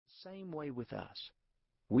Same way with us.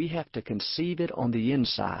 We have to conceive it on the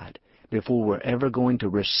inside before we're ever going to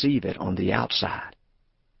receive it on the outside.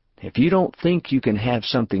 If you don't think you can have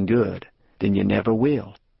something good, then you never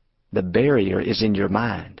will. The barrier is in your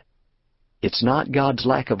mind. It's not God's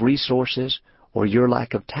lack of resources or your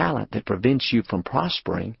lack of talent that prevents you from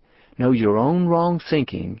prospering. No, your own wrong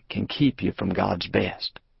thinking can keep you from God's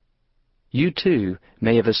best. You too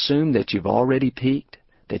may have assumed that you've already peaked,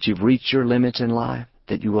 that you've reached your limits in life,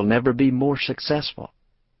 that you will never be more successful.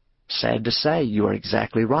 Sad to say, you are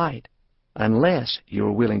exactly right, unless you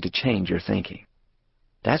are willing to change your thinking.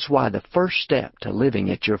 That's why the first step to living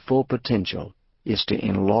at your full potential is to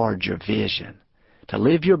enlarge your vision. To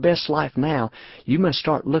live your best life now, you must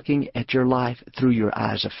start looking at your life through your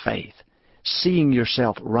eyes of faith, seeing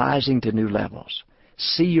yourself rising to new levels.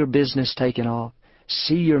 See your business taking off.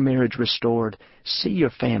 See your marriage restored. See your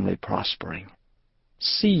family prospering.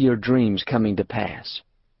 See your dreams coming to pass.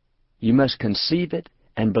 You must conceive it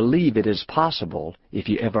and believe it is possible if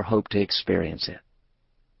you ever hope to experience it.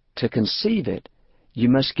 To conceive it, you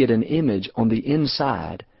must get an image on the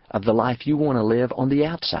inside of the life you want to live on the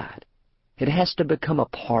outside. It has to become a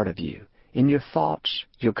part of you, in your thoughts,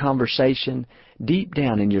 your conversation, deep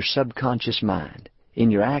down in your subconscious mind, in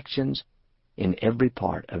your actions, in every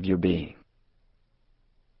part of your being.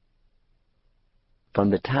 From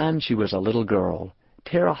the time she was a little girl,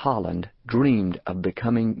 Tara Holland dreamed of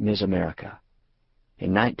becoming Miss America.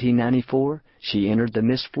 In 1994, she entered the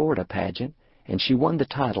Miss Florida pageant, and she won the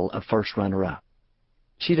title of first runner-up.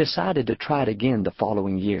 She decided to try it again the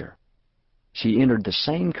following year. She entered the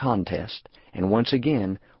same contest and once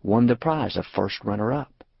again won the prize of first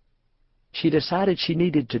runner-up. She decided she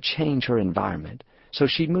needed to change her environment, so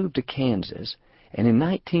she moved to Kansas, and in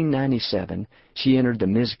 1997 she entered the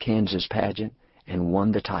Miss Kansas pageant and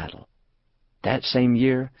won the title. That same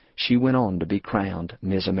year, she went on to be crowned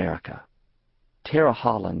Miss America. Tara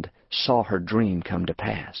Holland saw her dream come to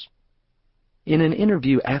pass. In an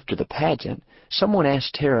interview after the pageant, someone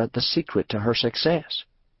asked Tara the secret to her success.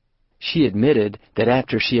 She admitted that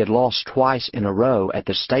after she had lost twice in a row at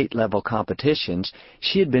the state-level competitions,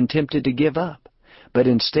 she had been tempted to give up. But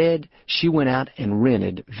instead, she went out and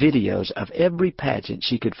rented videos of every pageant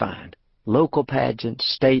she could find. Local pageants,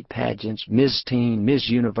 state pageants, Miss Teen, Miss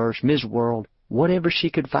Universe, Miss World, whatever she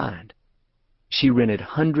could find. She rented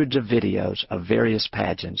hundreds of videos of various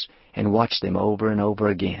pageants and watched them over and over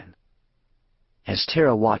again. As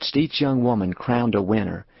Tara watched each young woman crowned a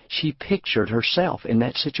winner, she pictured herself in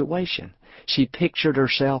that situation. She pictured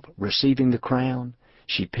herself receiving the crown.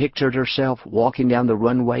 She pictured herself walking down the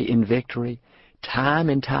runway in victory. Time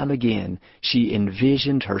and time again, she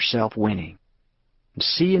envisioned herself winning.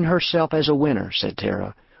 Seeing herself as a winner, said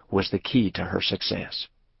Tara, was the key to her success.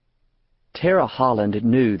 Tara Holland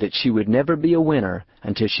knew that she would never be a winner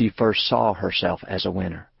until she first saw herself as a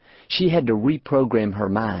winner. She had to reprogram her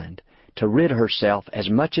mind to rid herself as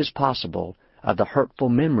much as possible of the hurtful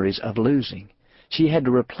memories of losing. She had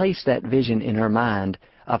to replace that vision in her mind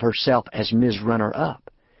of herself as Ms. Runner-Up.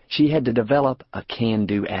 She had to develop a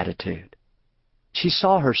can-do attitude. She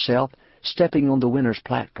saw herself stepping on the winner's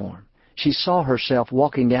platform. She saw herself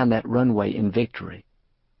walking down that runway in victory.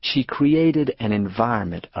 She created an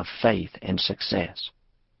environment of faith and success.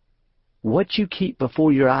 What you keep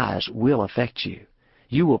before your eyes will affect you.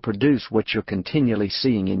 You will produce what you're continually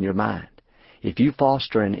seeing in your mind. If you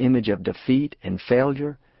foster an image of defeat and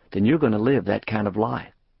failure, then you're going to live that kind of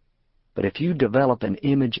life. But if you develop an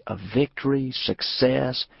image of victory,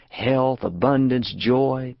 success, health, abundance,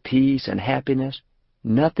 joy, peace, and happiness,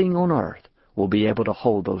 nothing on earth will be able to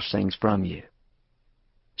hold those things from you.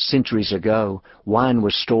 Centuries ago, wine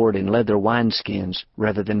was stored in leather wineskins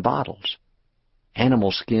rather than bottles.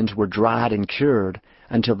 Animal skins were dried and cured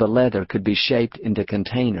until the leather could be shaped into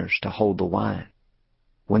containers to hold the wine.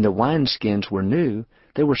 When the wineskins were new,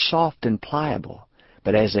 they were soft and pliable,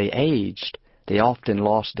 but as they aged, they often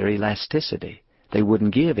lost their elasticity. They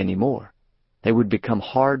wouldn't give anymore. They would become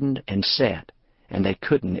hardened and set, and they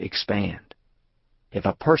couldn't expand. If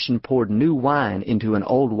a person poured new wine into an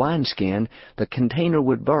old wineskin, the container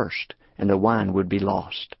would burst, and the wine would be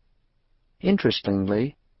lost.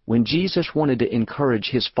 Interestingly, when Jesus wanted to encourage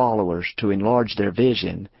his followers to enlarge their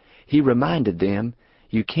vision, he reminded them,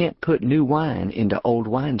 you can't put new wine into old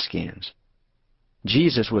wineskins.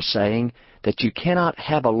 Jesus was saying that you cannot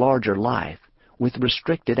have a larger life with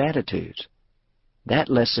restricted attitudes. That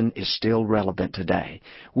lesson is still relevant today.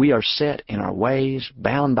 We are set in our ways,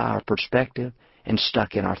 bound by our perspective, and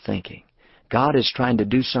stuck in our thinking. God is trying to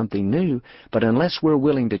do something new, but unless we're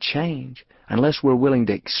willing to change, unless we're willing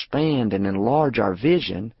to expand and enlarge our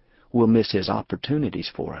vision, we'll miss His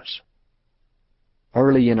opportunities for us.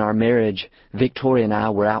 Early in our marriage, Victoria and I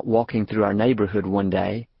were out walking through our neighborhood one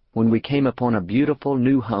day when we came upon a beautiful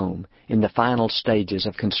new home in the final stages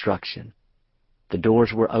of construction. The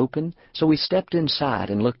doors were open, so we stepped inside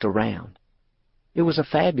and looked around. It was a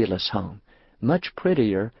fabulous home, much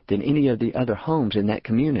prettier than any of the other homes in that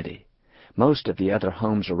community. Most of the other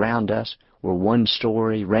homes around us were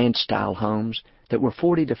one-story, ranch-style homes that were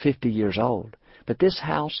 40 to 50 years old, but this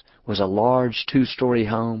house was a large two-story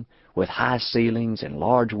home with high ceilings and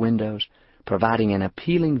large windows, providing an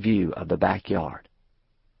appealing view of the backyard.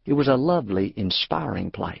 It was a lovely, inspiring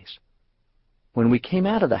place. When we came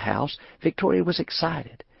out of the house, Victoria was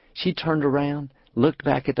excited. She turned around, looked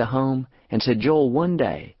back at the home, and said, "Joel, one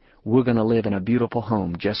day we're going to live in a beautiful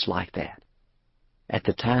home just like that." At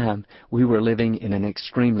the time, we were living in an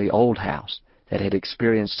extremely old house that had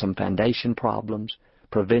experienced some foundation problems,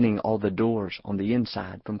 preventing all the doors on the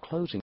inside from closing.